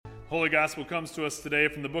Holy Gospel comes to us today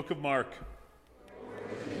from the book of Mark.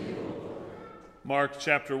 Mark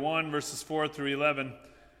chapter 1, verses 4 through 11.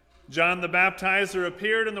 John the Baptizer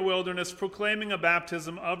appeared in the wilderness proclaiming a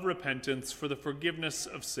baptism of repentance for the forgiveness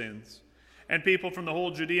of sins. And people from the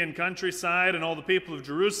whole Judean countryside and all the people of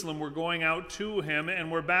Jerusalem were going out to him and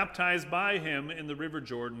were baptized by him in the river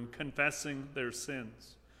Jordan, confessing their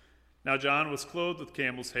sins. Now John was clothed with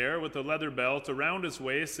camel's hair, with a leather belt around his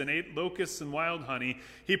waist, and ate locusts and wild honey.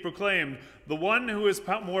 He proclaimed, "The one who is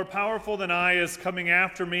more powerful than I is coming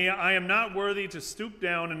after me. I am not worthy to stoop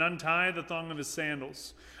down and untie the thong of his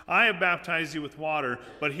sandals. I have baptized you with water,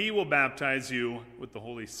 but he will baptize you with the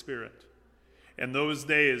Holy Spirit." In those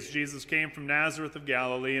days Jesus came from Nazareth of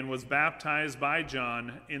Galilee and was baptized by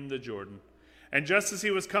John in the Jordan. And just as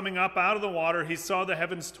he was coming up out of the water, he saw the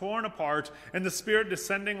heavens torn apart and the Spirit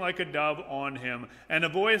descending like a dove on him. And a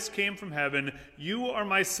voice came from heaven, "You are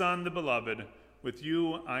my Son, the beloved. With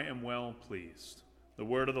you I am well pleased." The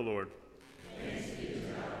word of the Lord. Thanks be to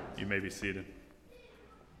God. You may be seated.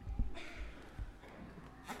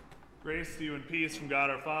 Grace to you and peace from God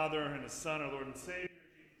our Father and His Son, our Lord and Savior.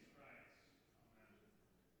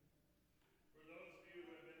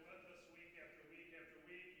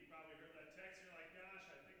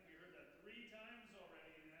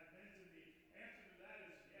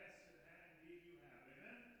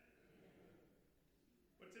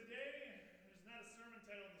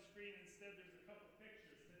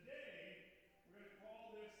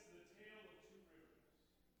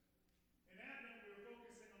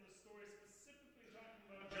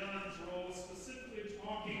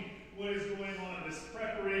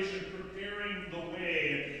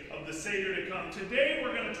 Today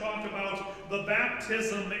we're going to talk about the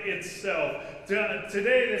baptism itself.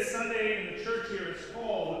 Today, this Sunday in the church here, is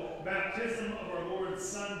called Baptism of Our Lord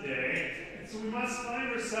Sunday. And so we must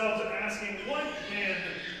find ourselves asking, what then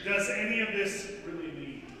does any of this really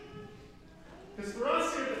mean? Because for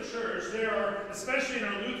us here at the church, there are, especially in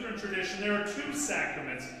our Lutheran tradition, there are two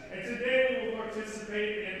sacraments. And today we will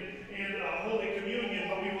participate in Holy Communion,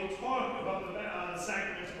 but we will talk about the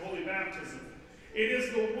sacrament of Holy Baptism. It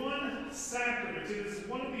is the one sacrament, it is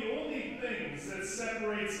one of the only things that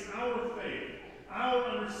separates our faith, our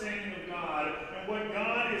understanding of God, and what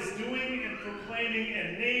God is doing and proclaiming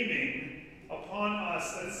and naming upon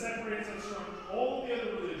us, that separates us from all the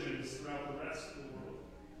other religions throughout the rest of the world.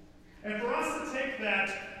 And for us to take that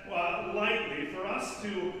lightly, for us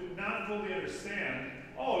to not fully understand,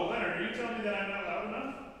 oh, Leonard, are you telling me that I'm not loud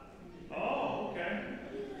enough? Oh, okay.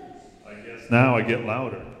 I guess now I get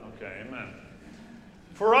louder. Okay, amen.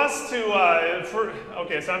 For us to,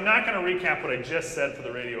 so I'm not going to recap what I just said for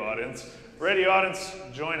the radio audience. Radio audience,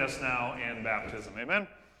 join us now in baptism. Amen?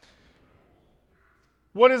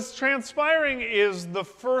 What is transpiring is the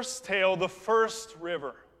first tale, the first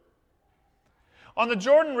river. On the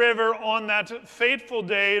Jordan River, on that fateful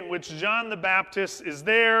day in which John the Baptist is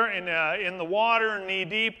there in the water,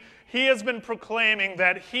 knee-deep, he has been proclaiming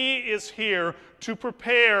that he is here to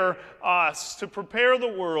prepare us, to prepare the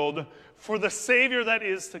world for the Savior that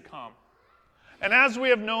is to come. And as we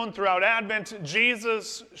have known throughout Advent,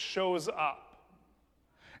 Jesus shows up.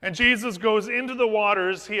 And Jesus goes into the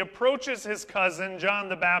waters. He approaches his cousin, John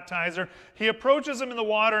the Baptizer. He approaches him in the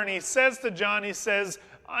water and he says to John, he says,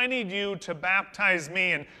 "I need you to baptize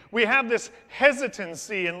me." And we have this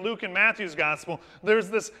hesitancy in Luke and Matthew's gospel.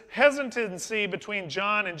 There's this hesitancy between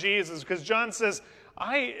John and Jesus because John says,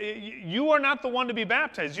 you are not the one to be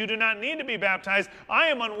baptized. You do not need to be baptized. I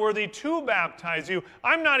am unworthy to baptize you.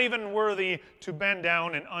 I'm not even worthy to bend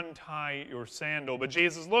down and untie your sandal. But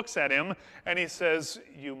Jesus looks at him and he says,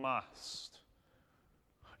 you must.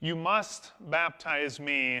 You must baptize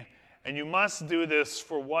me, and you must do this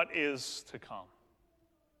for what is to come.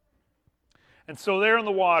 And so there in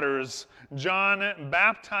the waters, John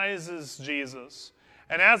baptizes Jesus.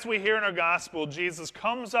 And as we hear in our gospel, Jesus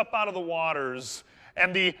comes up out of the waters,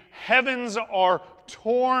 and the heavens are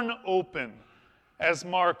torn open, as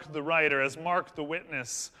Mark the writer, as Mark the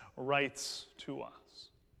witness writes to us.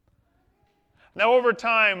 Now over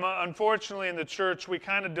time, unfortunately in the church, we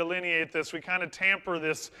kind of delineate this, we kind of tamper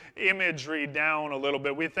this imagery down a little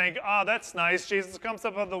bit. We think, that's nice, Jesus comes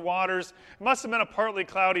up out of the waters. It must have been a partly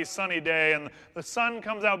cloudy, sunny day, and the sun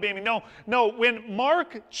comes out beaming. No, when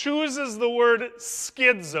Mark chooses the word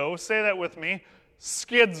schizo, say that with me,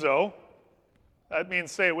 schizo, that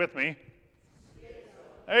means say it with me.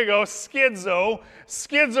 There you go, schizo.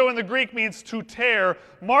 Schizo in the Greek means to tear.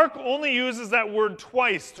 Mark only uses that word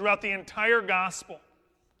twice throughout the entire gospel.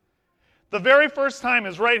 The very first time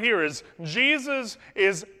is right here, is Jesus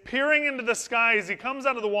is peering into the skies. He comes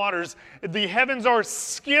out of the waters. The heavens are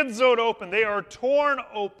schizoed open. They are torn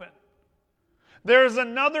open. There's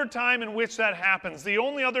another time in which that happens. The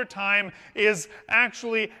only other time is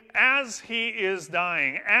actually as he is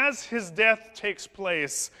dying, as his death takes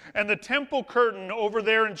place, and the temple curtain over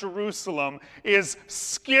there in Jerusalem is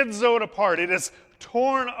schizoed apart. It is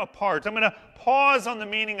torn apart. I'm going to pause on the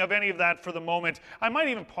meaning of any of that for the moment. I might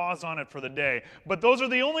even pause on it for the day. But those are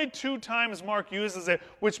the only two times Mark uses it,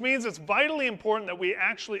 which means it's vitally important that we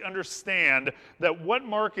actually understand that what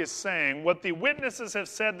Mark is saying, what the witnesses have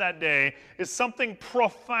said that day, is something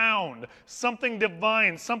profound, something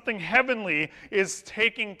divine, something heavenly is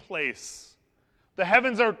taking place. The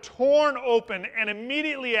heavens are torn open, and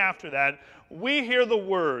immediately after that, we hear the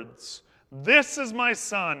words, "This is my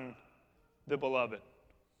Son, the beloved."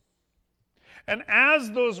 And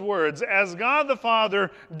as those words, as God the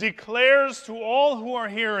Father declares to all who are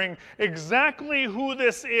hearing exactly who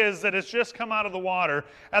this is that has just come out of the water,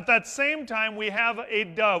 at that same time we have a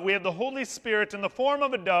dove. We have the Holy Spirit in the form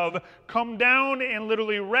of a dove come down and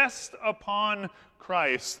literally rest upon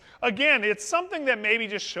Christ. Again, it's something that maybe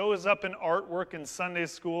just shows up in artwork in Sunday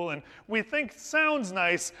school and we think sounds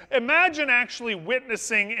nice. Imagine actually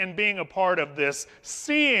witnessing and being a part of this,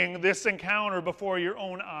 seeing this encounter before your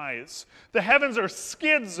own eyes. The heavens are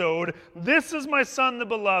schizoed. This is my Son, the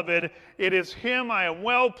beloved. It is him I am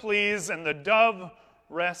well pleased, and the dove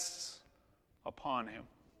rests upon him.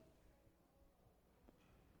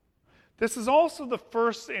 This is also the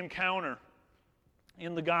first encounter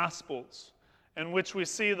in the Gospels in which we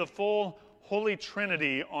see the full Holy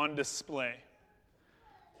Trinity on display.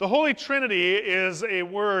 The Holy Trinity is a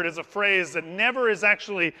word, is a phrase that never is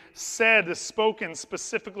actually said, spoken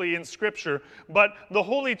specifically in Scripture, but the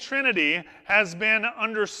Holy Trinity has been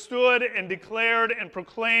understood and declared and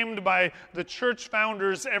proclaimed by the church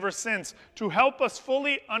founders ever since to help us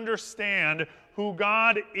fully understand who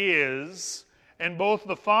God is in both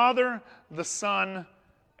the Father, the Son,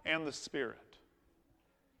 and the Spirit.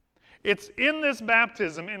 It's in this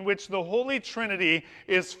baptism in which the Holy Trinity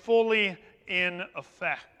is fully in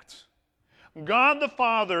effect. God the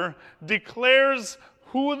Father declares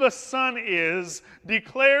who the Son is,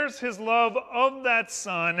 declares his love of that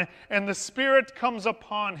Son, and the Spirit comes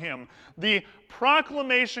upon him. The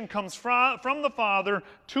proclamation comes from the Father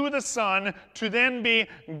to the Son to then be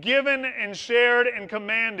given and shared and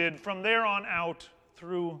commanded from there on out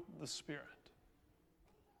through the Spirit.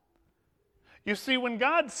 You see, when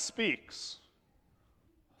God speaks,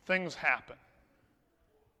 things happen.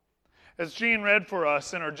 As Jean read for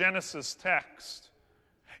us in our Genesis text,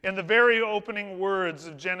 in the very opening words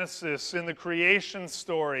of Genesis, in the creation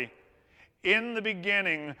story, in the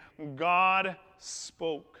beginning, God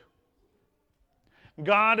spoke.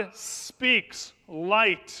 God speaks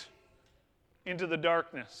light into the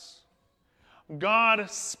darkness. God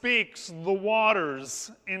speaks the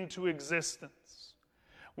waters into existence.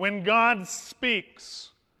 When God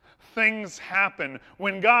speaks, things happen.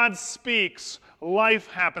 When God speaks, life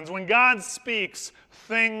happens. When God speaks,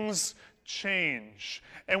 things change.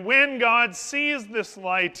 And when God sees this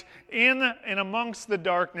light in and amongst the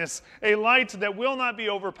darkness, a light that will not be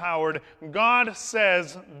overpowered, God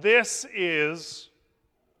says, "This is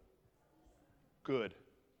good."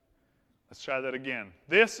 Let's try that again.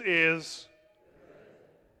 This is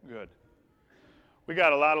good. We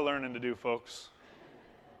got a lot of learning to do, folks.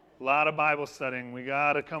 A lot of Bible studying. We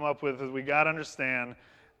got to come up with it. We got to understand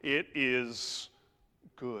it is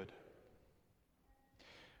good.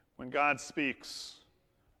 When God speaks,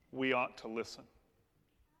 we ought to listen.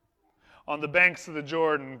 On the banks of the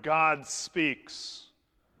Jordan, God speaks.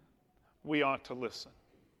 We ought to listen.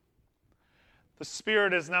 The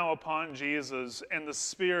Spirit is now upon Jesus, and the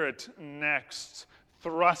Spirit next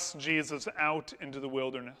thrusts Jesus out into the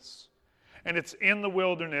wilderness. And it's in the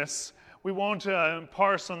wilderness. We won't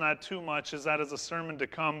parse on that too much, as that is a sermon to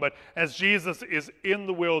come, but as Jesus is in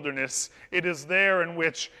the wilderness, it is there in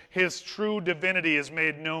which his true divinity is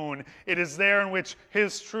made known. It is there in which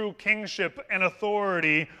his true kingship and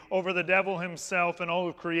authority over the devil himself and all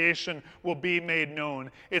of creation will be made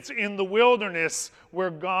known. It's in the wilderness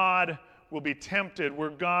where God will be tempted,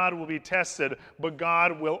 where God will be tested, but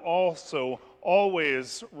God will also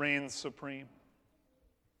always reign supreme.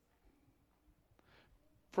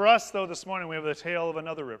 For us, though, this morning we have the tale of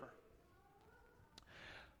another river.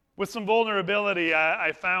 With some vulnerability,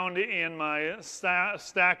 I found in my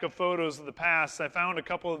stack of photos of the past, I found a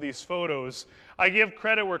couple of these photos. I give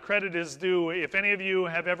credit where credit is due. If any of you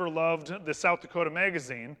have ever loved the South Dakota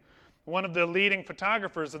Magazine, One of the leading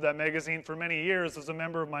photographers of that magazine for many years is a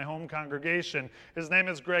member of my home congregation. His name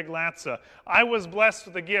is Greg Latza. I was blessed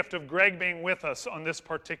with the gift of Greg being with us on this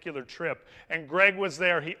particular trip. And Greg was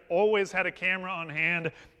there. He always had a camera on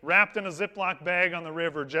hand, wrapped in a Ziploc bag on the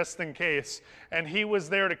river just in case. And he was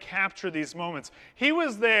there to capture these moments. He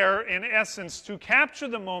was there, in essence, to capture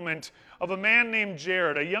the moment of a man named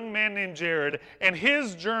Jared, a young man named Jared, and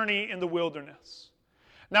his journey in the wilderness.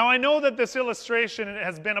 Now, I know that this illustration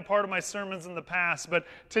has been a part of my sermons in the past, but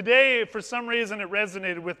today, for some reason, it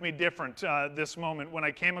resonated with me different this moment when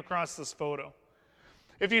I came across this photo.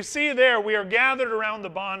 If you see there, we are gathered around the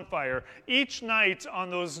bonfire each night on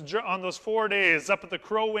those 4 days up at the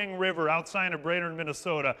Crow Wing River outside of Brainerd,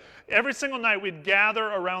 Minnesota. Every single night, we'd gather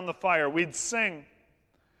around the fire. We'd sing.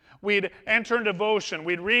 We'd enter in devotion.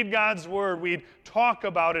 We'd read God's Word. We'd talk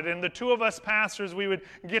about it. And the two of us pastors, we would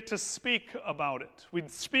get to speak about it.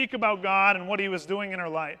 We'd speak about God and what He was doing in our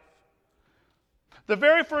life. The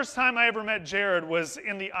very first time I ever met Jared was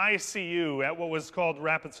in the ICU at what was called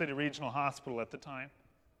Rapid City Regional Hospital at the time.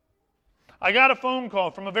 I got a phone call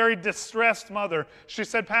from a very distressed mother. She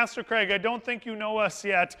said, "Pastor Craig, I don't think you know us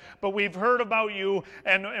yet, but we've heard about you,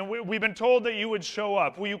 and we've been told that you would show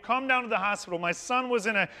up. Will you come down to the hospital? My son was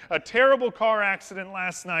in a terrible car accident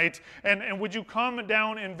last night, and would you come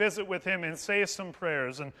down and visit with him and say some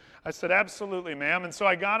prayers?" And I said, "Absolutely, ma'am." And so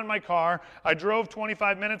I got in my car. I drove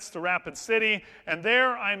 25 minutes to Rapid City, and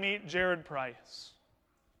there I meet Jared Price.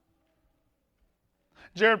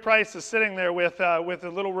 Jared Price is sitting there with a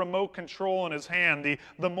little remote control in his hand,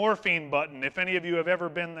 the morphine button, if any of you have ever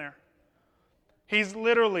been there. He's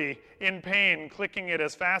literally in pain, clicking it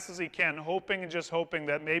as fast as he can, hoping and just hoping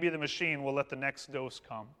that maybe the machine will let the next dose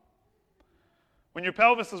come. When your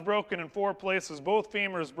pelvis is broken in 4 places, both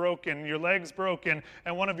femurs broken, your legs broken,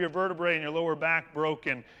 and one of your vertebrae in your lower back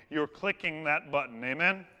broken, you're clicking that button.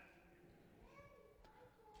 Amen?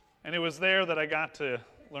 And it was there that I got to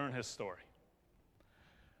learn his story.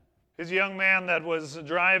 He's a young man that was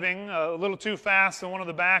driving a little too fast on one of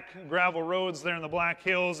the back gravel roads there in the Black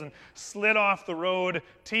Hills and slid off the road,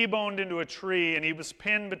 T-boned into a tree, and he was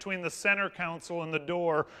pinned between the center console and the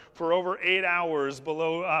door for over 8 hours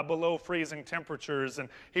below freezing temperatures. And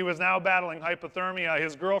he was now battling hypothermia.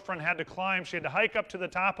 His girlfriend had to climb. She had to hike up to the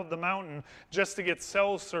top of the mountain just to get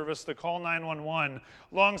cell service to call 911.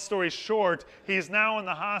 Long story short, he's now in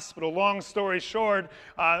the hospital. Long story short,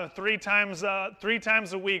 3 times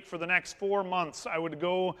a week for the next 4 months, I would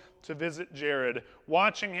go to visit Jared,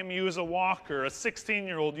 watching him use a walker, a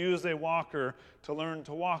 16-year-old use a walker to learn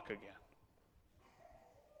to walk again.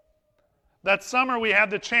 That summer, we had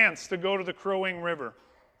the chance to go to the Crow Wing River.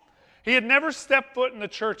 He had never stepped foot in the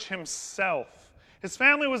church himself. His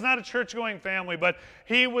family was not a church-going family, but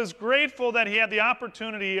he was grateful that he had the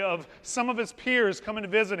opportunity of some of his peers coming to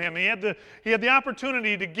visit him. He had the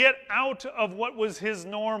opportunity to get out of what was his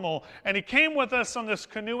normal, and he came with us on this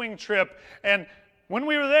canoeing trip. And when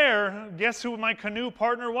we were there, guess who my canoe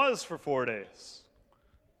partner was for 4 days?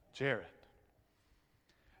 Jared.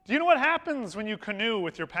 Do you know what happens when you canoe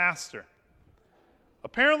with your pastor?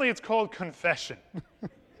 Apparently, it's called confession.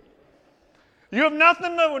 You have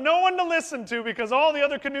no one to listen to because all the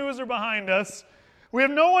other canoes are behind us. We have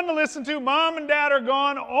no one to listen to. Mom and Dad are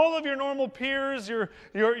gone. All of your normal peers,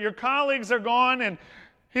 your colleagues are gone. And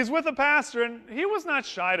he's with a pastor, and he was not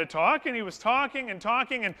shy to talk, and he was talking and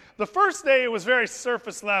talking. And the first day, it was very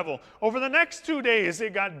surface level. Over the next 2 days,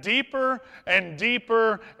 it got deeper and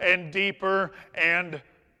deeper and deeper and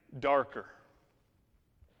darker.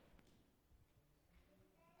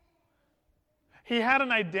 He had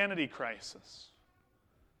an identity crisis.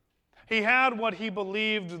 He had what he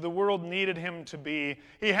believed the world needed him to be.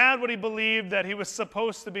 He had what he believed that he was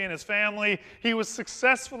supposed to be in his family. He was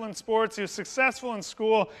successful in sports. He was successful in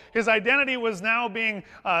school. His identity was now being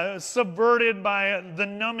subverted by the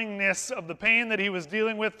numbingness of the pain that he was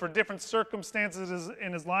dealing with for different circumstances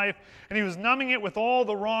in his life. And he was numbing it with all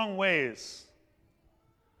the wrong ways.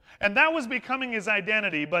 And that was becoming his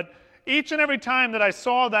identity. But each and every time that I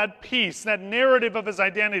saw that piece, that narrative of his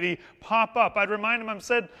identity pop up, I'd remind him, I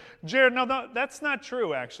said, "Jared, no, that's not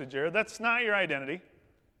true, actually, Jared. That's not your identity.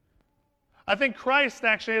 I think Christ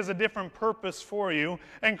actually has a different purpose for you,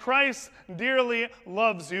 and Christ dearly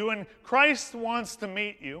loves you, and Christ wants to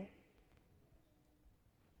meet you."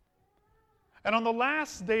 And on the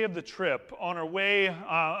last day of the trip, on our way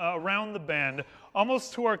around the bend,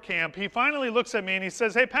 almost to our camp, he finally looks at me and he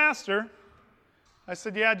says, "Hey, Pastor." I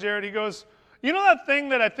said, "Yeah, Jared." He goes, "You know that thing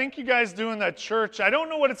that I think you guys do in that church? I don't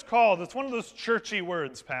know what it's called. It's one of those churchy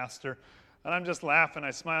words, Pastor." And I'm just laughing.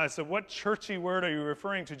 I smile. I said, "What churchy word are you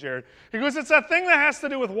referring to, Jared?" He goes, "It's that thing that has to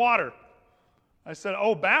do with water." I said,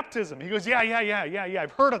 oh, baptism. He goes, yeah,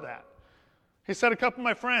 I've heard of that. He said, a couple of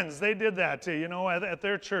my friends, they did that, at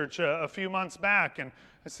their church a few months back. And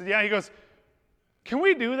I said, yeah. He goes, can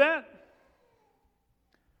we do that?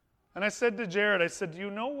 And I said to Jared, I said, do you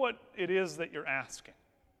know what it is that you're asking?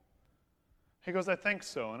 He goes, I think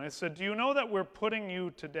so. And I said, do you know that we're putting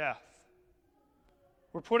you to death?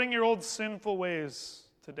 We're putting your old sinful ways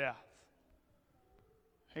to death.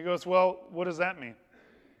 He goes, well, what does that mean?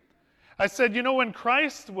 I said, when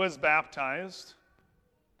Christ was baptized,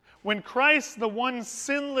 when Christ, the one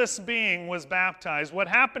sinless being, was baptized, what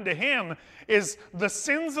happened to him is the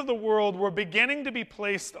sins of the world were beginning to be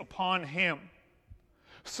placed upon him.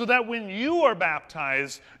 So that when you are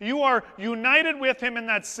baptized, you are united with him in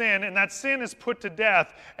that sin, and that sin is put to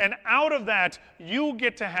death, and out of that, you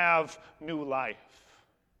get to have new life.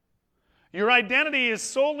 Your identity is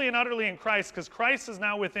solely and utterly in Christ, because Christ is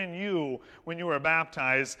now within you when you are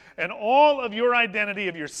baptized, and all of your identity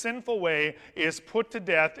of your sinful way is put to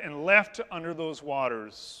death and left under those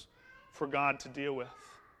waters for God to deal with.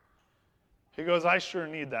 He goes, I sure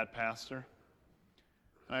need that, Pastor.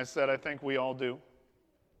 And I said, I think we all do.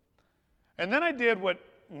 And then I did what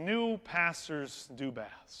new pastors do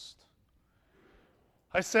best.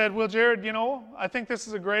 I said, well, Jared, I think this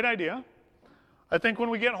is a great idea. I think when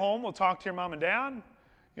we get home, we'll talk to your mom and dad.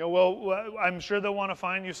 I'm sure they'll want to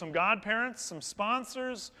find you some godparents, some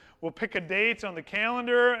sponsors. We'll pick a date on the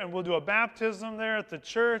calendar, and we'll do a baptism there at the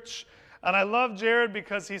church. And I love Jared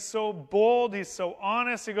because he's so bold, he's so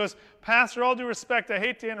honest. He goes, Pastor, all due respect, I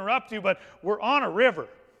hate to interrupt you, but we're on a river.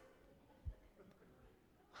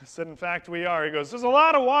 I said, in fact, we are. He goes, there's a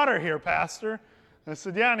lot of water here, Pastor. I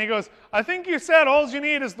said, yeah. And he goes, I think you said all you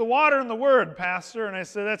need is the water and the word, Pastor. And I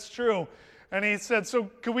said, that's true. And he said, so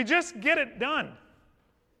could we just get it done?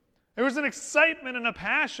 There was an excitement and a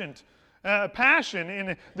passion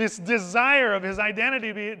in this desire of his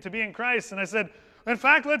identity to be in Christ. And I said, in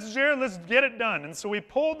fact, let's get it done. And so we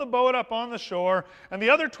pulled the boat up on the shore, and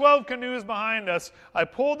the other 12 canoes behind us, I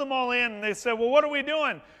pulled them all in, and they said, well, what are we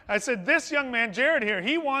doing? I said, this young man, Jared here,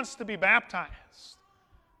 he wants to be baptized.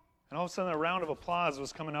 And all of a sudden, a round of applause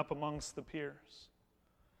was coming up amongst the peers.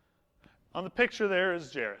 On the picture there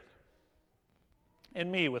is Jared.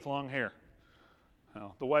 And me with long hair.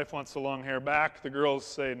 Well, the wife wants the long hair back. The girls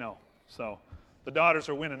say no. So the daughters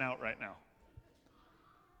are winning out right now.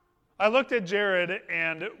 I looked at Jared,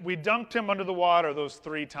 and we dunked him under the water those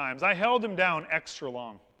 3 times. I held him down extra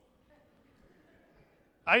long.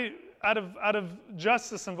 Out of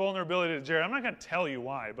justice and vulnerability to Jared, I'm not going to tell you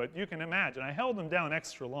why, but you can imagine. I held him down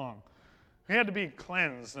extra long. He had to be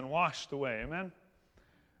cleansed and washed away. Amen?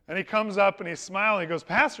 And he comes up and he's smiling. He goes,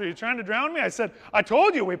 Pastor, are you trying to drown me? I said, I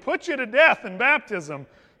told you, we put you to death in baptism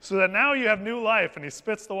so that now you have new life. And he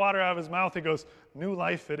spits the water out of his mouth. He goes, new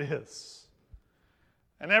life it is.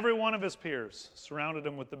 And every one of his peers surrounded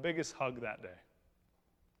him with the biggest hug that day.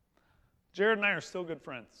 Jared and I are still good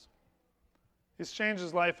friends. He's changed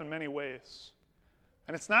his life in many ways.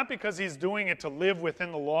 And it's not because he's doing it to live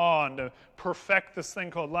within the law and to perfect this thing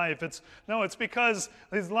called life. It's because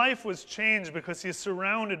his life was changed because he's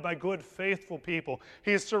surrounded by good, faithful people.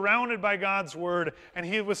 He is surrounded by God's word, and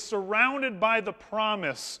he was surrounded by the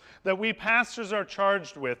promise that we pastors are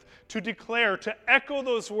charged with to declare, to echo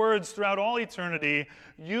those words throughout all eternity,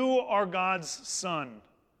 you are God's son,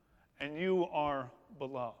 and you are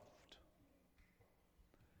beloved.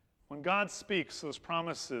 When God speaks, those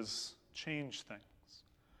promises change things.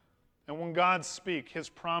 And when God speaks, his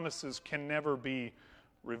promises can never be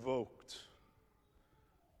revoked.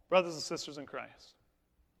 Brothers and sisters in Christ,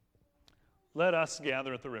 let us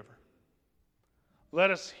gather at the river.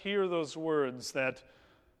 Let us hear those words that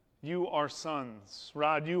you are sons.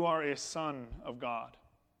 Rod, you are a son of God.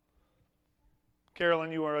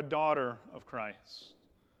 Carolyn, you are a daughter of Christ.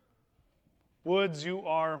 Woods, you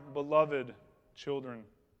are beloved children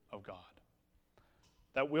of God.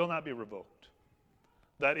 That will not be revoked.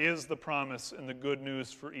 That is the promise and the good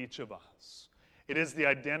news for each of us. It is the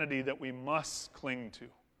identity that we must cling to.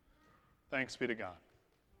 Thanks be to God.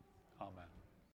 Amen.